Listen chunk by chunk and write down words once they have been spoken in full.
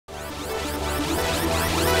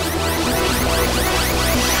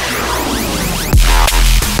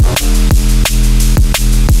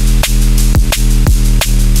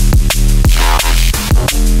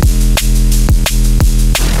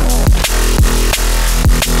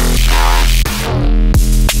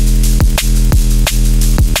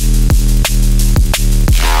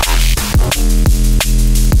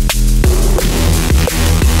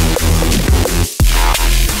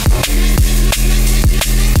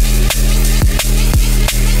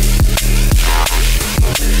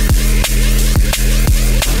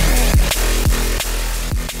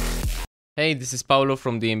Hey, this is Paulo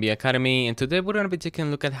from the MB Academy, and today we're going to be taking a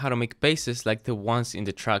look at how to make basses like the ones in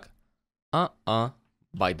the track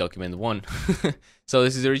by Document 1. So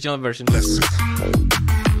this is the original version. And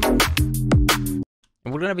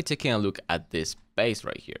we're going to be taking a look at this bass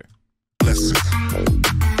right here.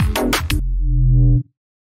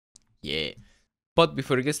 Yeah. But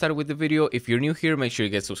before we get started with the video, if you're new here, make sure you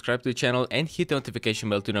get subscribed to the channel and hit the notification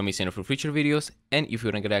bell to not miss any of our future videos. And if you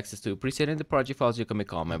want to get access to preset and the project files, you can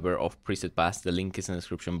become a member of Preset Pass. The link is in the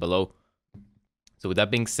description below. So with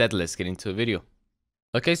that being said, let's get into the video.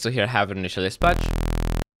 Okay, so here I have an initialized patch.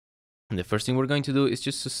 And the first thing we're going to do is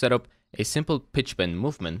just to set up a simple pitch bend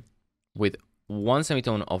movement with one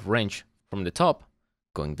semitone of range from the top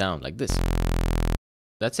going down like this.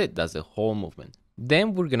 That's it, that's the whole movement.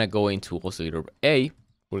 Then we're gonna go into oscillator A,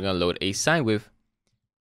 we're gonna load a sine wave,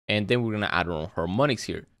 and then we're gonna add our own harmonics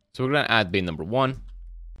here. So we're gonna add beat number 1,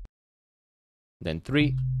 then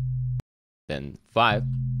 3, then 5,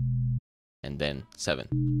 and then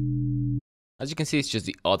 7. As you can see, it's just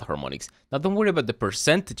the odd harmonics. Now don't worry about the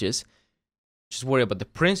percentages, just worry about the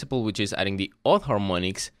principle, which is adding the odd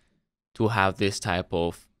harmonics to have this type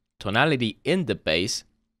of tonality in the bass,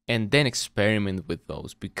 and then experiment with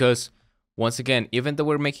those, because once again, even though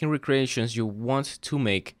we're making recreations, you want to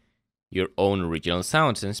make your own original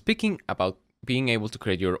sounds. And speaking about being able to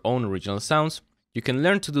create your own original sounds, you can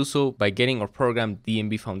learn to do so by getting our program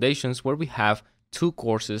DMB Foundations, where we have 2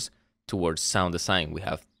 courses towards sound design. We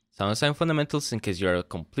have sound design fundamentals in case you're a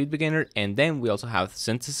complete beginner, and then we also have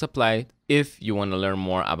synthesis applied if you want to learn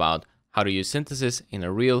more about how to use synthesis in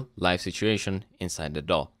a real life situation inside the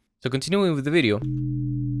DAW. So continuing with the video,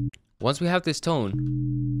 once we have this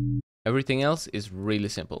tone, everything else is really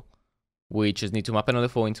simple. We just need to map another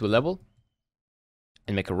flow into a level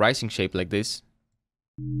and make a rising shape like this.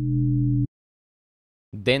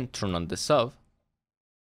 Then turn on the sub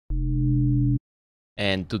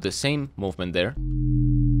and do the same movement there.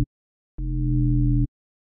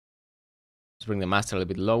 Let's bring the master a little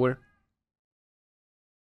bit lower.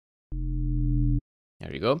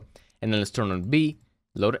 There you go. And then let's turn on B,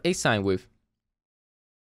 load a sine wave,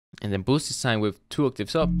 and then boost the sine wave 2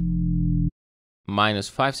 octaves up, minus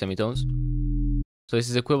 5 semitones. So this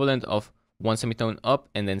is equivalent of 1 semitone up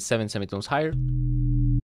and then 7 semitones higher,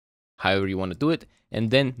 however you want to do it,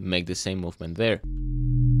 and then make the same movement there.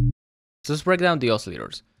 So let's break down the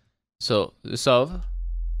oscillators. So the sub,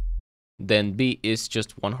 then B is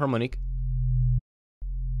just 1 harmonic,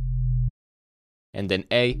 and then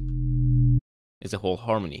A is a whole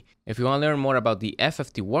harmony. If you want to learn more about the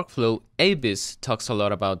FFT workflow, Abyss talks a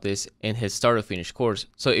lot about this in his start to finish course.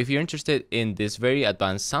 So if you're interested in this very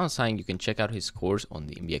advanced sound design, you can check out his course on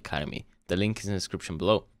the MB Academy. The link is in the description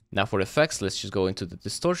below. Now for effects, let's just go into the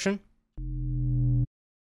distortion.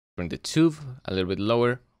 Bring the tube a little bit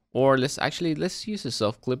lower, or let's use a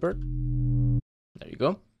soft clipper. There you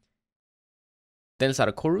go. Then let's add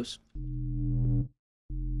a chorus.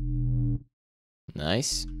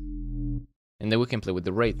 Nice. And then we can play with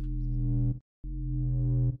the rate.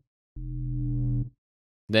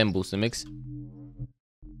 Then boost the mix.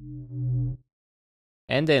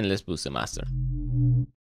 And then let's boost the master.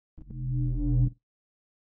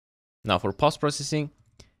 Now for post-processing,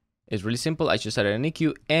 it's really simple. I just added an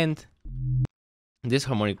EQ, and this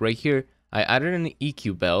harmonic right here, I added an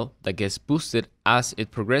EQ bell that gets boosted as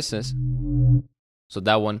it progresses. So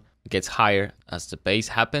that one gets higher as the bass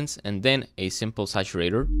happens, and then a simple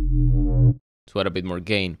saturator to add a bit more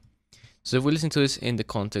gain. So if we listen to this in the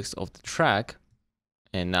context of the track,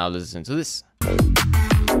 and now let's listen to this.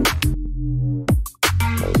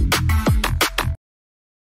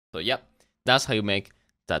 So yeah, that's how you make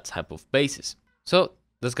that type of basses. So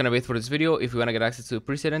that's gonna be it for this video. If you wanna get access to the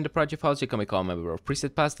preset and the project files, you can become a member of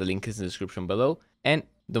Preset Pass. The link is in the description below. And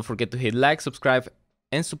don't forget to hit like, subscribe,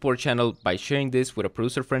 and support channel by sharing this with a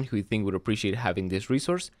producer friend who you think would appreciate having this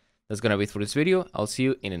resource. That's gonna be it for this video. I'll see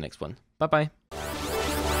you in the next one. Bye bye.